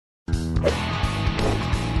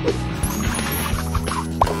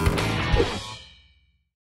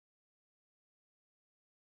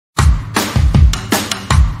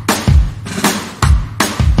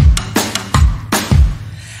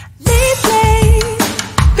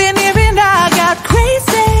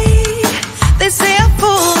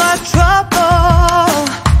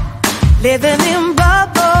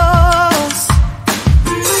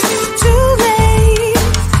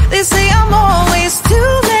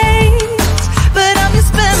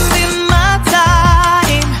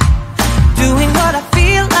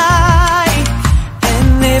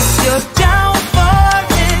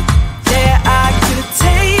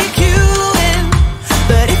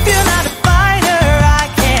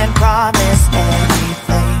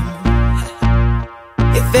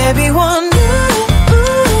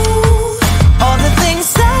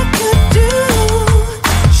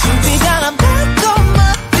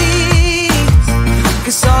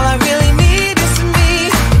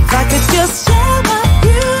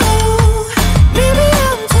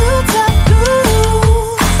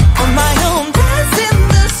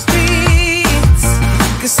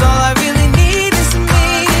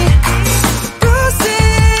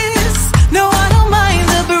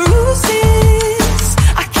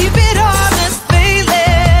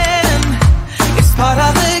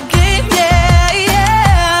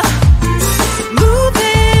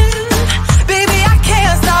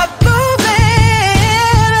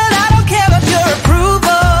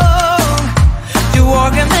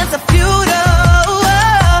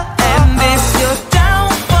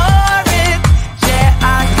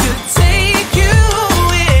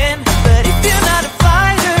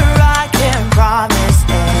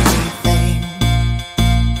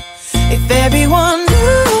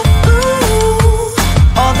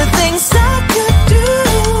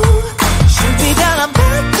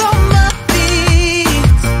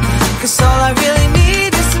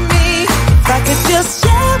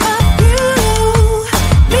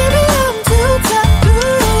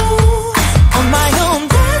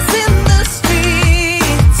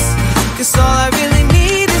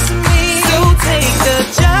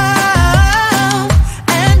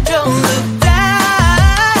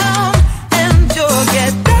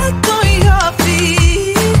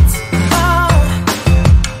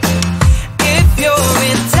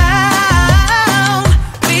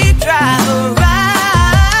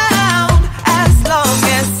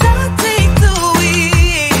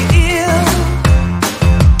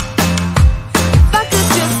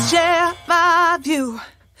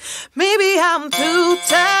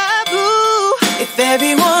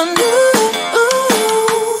everyone knew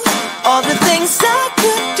all the things I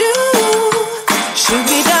could do. Shoot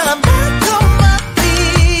me down, I'm back on my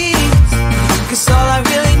feet, 'cause all I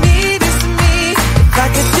really need is me. If I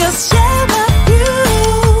could just share my view,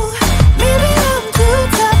 maybe I'm too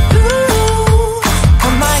taboo.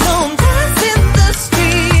 On my own, dance in the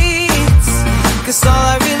streets, 'cause all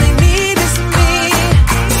I really need is me.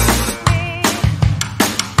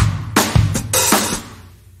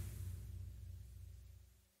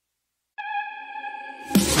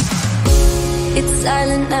 It's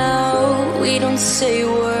silent now, we don't say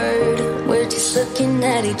a word. We're just looking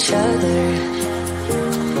at each other.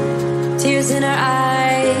 Tears in our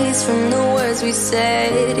eyes from the words we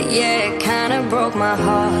said. Yeah, it kinda broke my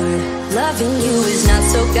heart. Loving you is not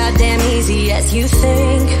so goddamn easy as you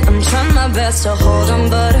think. I'm trying my best to hold on,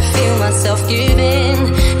 but I feel myself giving.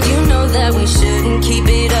 You know that we shouldn't keep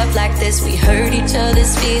it up like this. We hurt each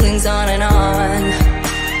other's feelings on and on.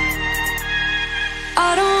 I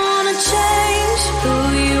don't wanna change who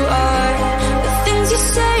you are. The things you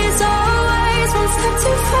say is always one step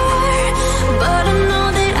too far. But I know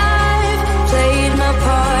that I've played my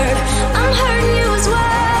part. I'm hurting you as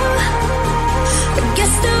well. I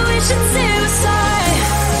guess that we should say we're sorry.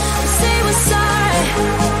 Say we're sorry.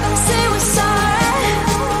 Say we're sorry.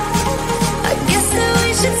 I guess that we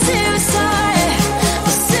should say we're sorry.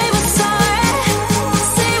 Say we're sorry.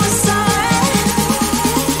 Say we're sorry.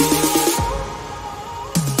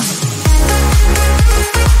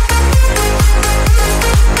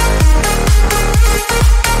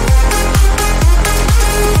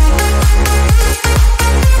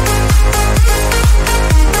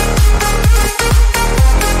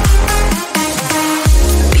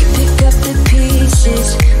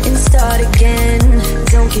 And start again.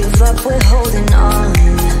 Don't give up, we're holding on.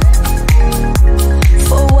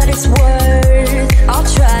 For what it's worth, I'll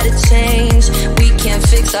try to change. We can't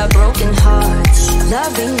fix our broken hearts.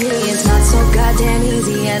 Loving me is not so goddamn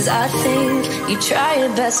easy as I think. You try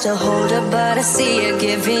your best to hold up, but I see you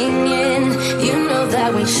giving in. You know that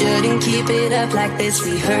we shouldn't keep it up like this.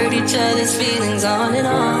 We hurt each other's feelings on and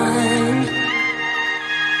on.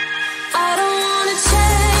 I don't wanna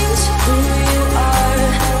change who you are.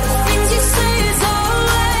 The things you say is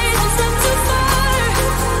always one step too far.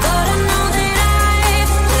 But I know that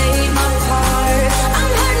I've played my part.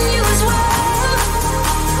 I'm hurting you as well.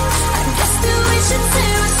 I guess that we should say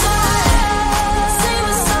we're sorry. Say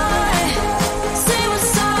we're sorry. Say we're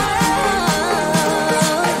sorry.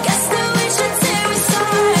 I guess that we should say we're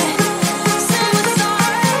sorry. Say we're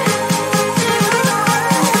sorry.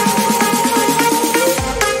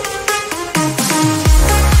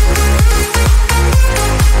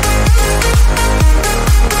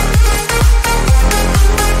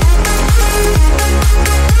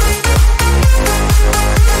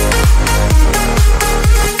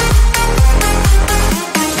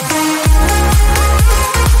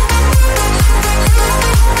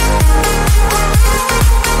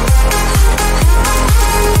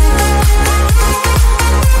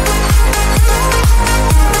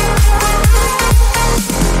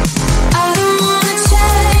 I don't wanna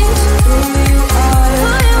change who you are.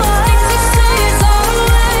 The things you say is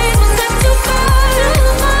always one step too far.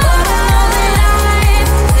 But I know that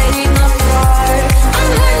I've played my part. I'm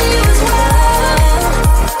hurting you as well.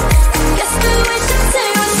 Guess that we should say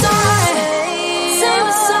we're sorry. Say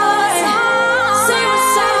we're sorry. Say we're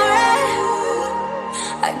sorry.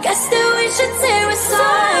 I guess that we should say we're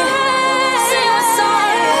sorry. Say we're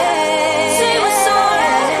sorry. Say we're sorry.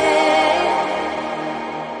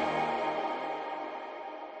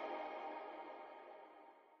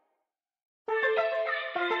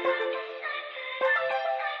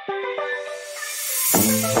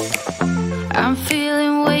 I'm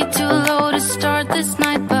feeling way too low to start this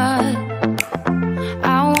night, but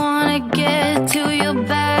I wanna get to your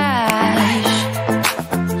bash.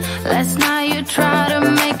 Last night you tried to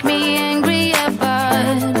make me angry, yeah,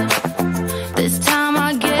 but this time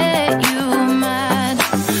I get you mad.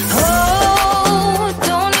 Oh,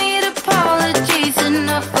 don't need apologies,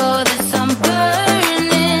 enough for this. I'm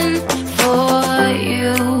burning for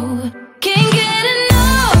you. Can't get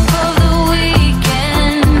enough of the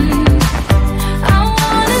weekend. I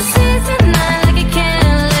wanna seize the night like a candle.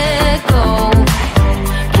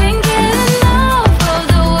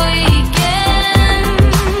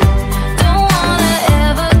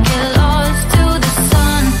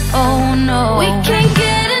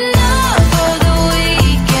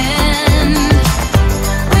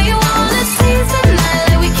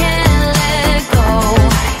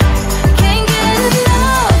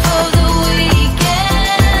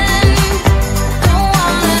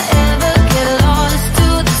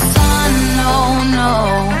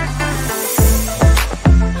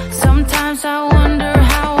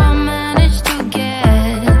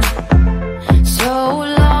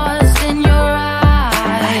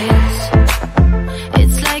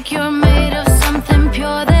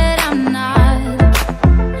 I'm not.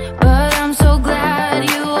 But I'm so glad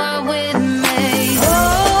you are with me.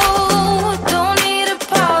 Oh, don't need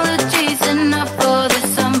apologies enough for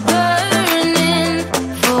this. I'm burning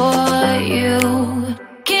for you.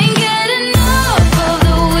 Can't get enough of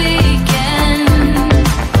the weekend.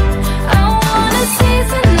 I wanna seize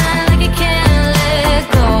the night like I can't let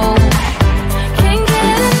go. Can't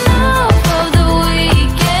get enough of the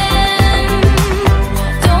weekend.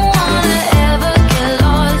 Don't wanna ever get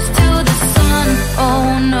lost till the sun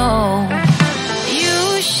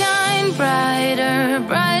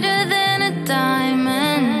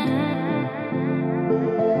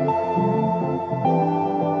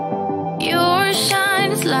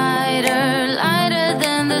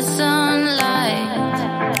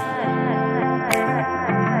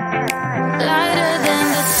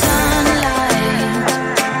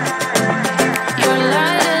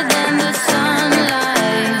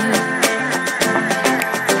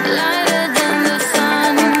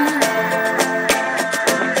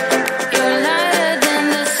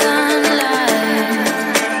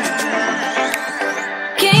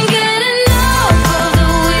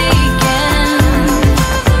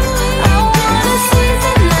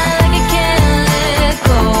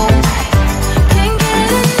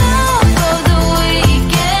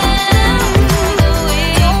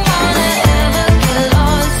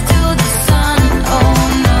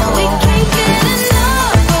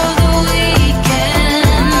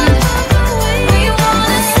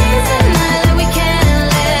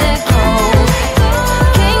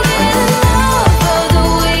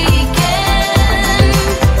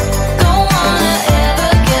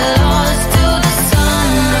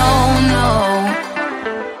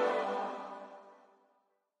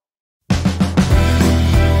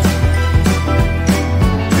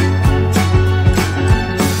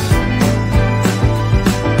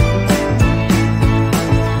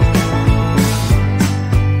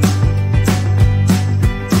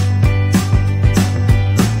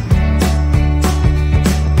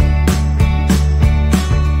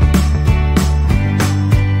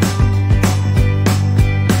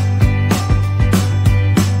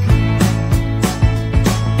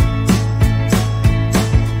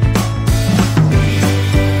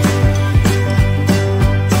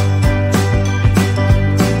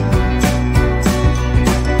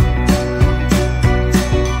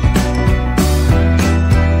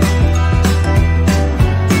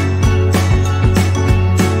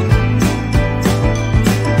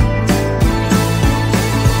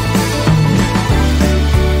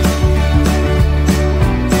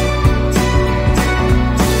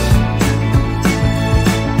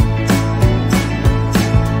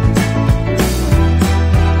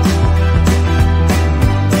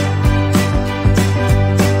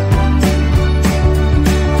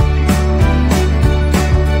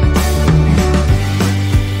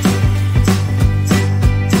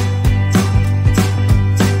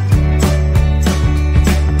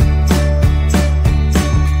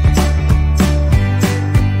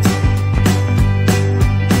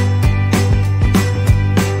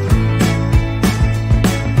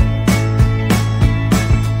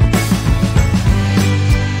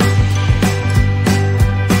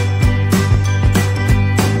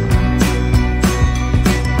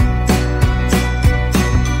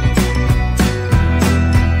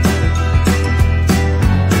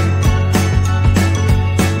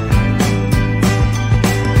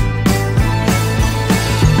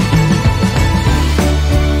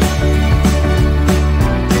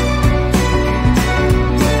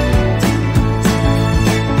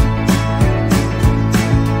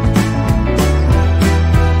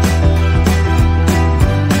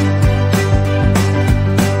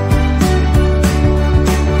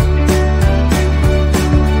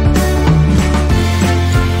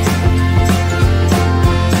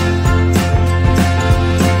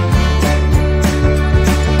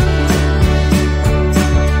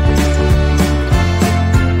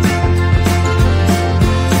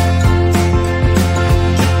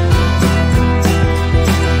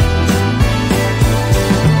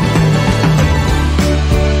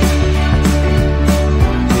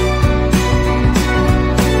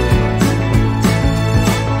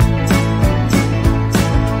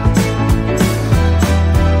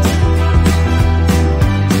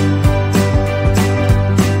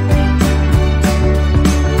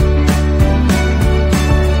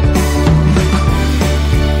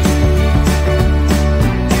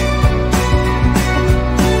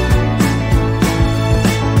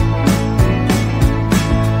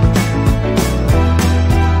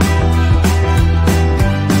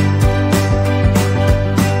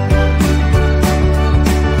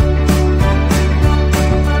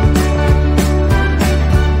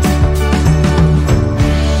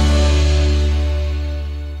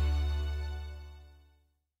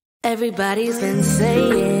Everybody's been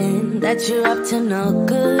saying that you're up to no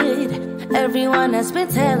good. Everyone has been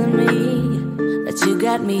telling me that you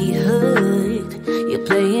got me hooked. You're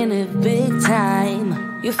playing it big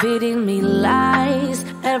time. You're feeding me lies.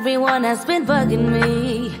 Everyone has been bugging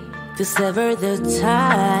me to sever the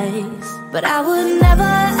ties, but I would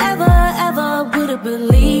never, ever, ever would have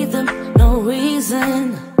believed them. No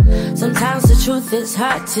reason. Sometimes the truth is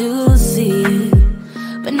hard to see,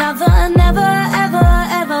 but now the never, ever,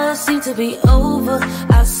 ever seemed to be over.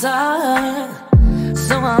 I saw her,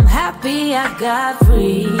 so I'm happy I got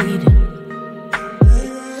freed.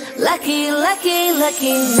 Lucky, lucky,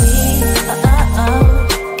 lucky me.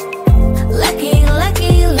 Lucky,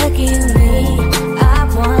 lucky, lucky me. I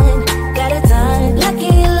won, got it done.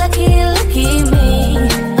 Lucky, lucky, lucky me.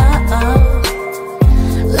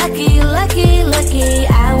 Lucky, lucky, lucky.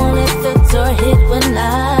 I won't let the door hit when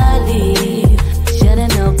I leave. Should've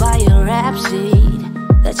known by your rap sheet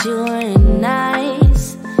that you were in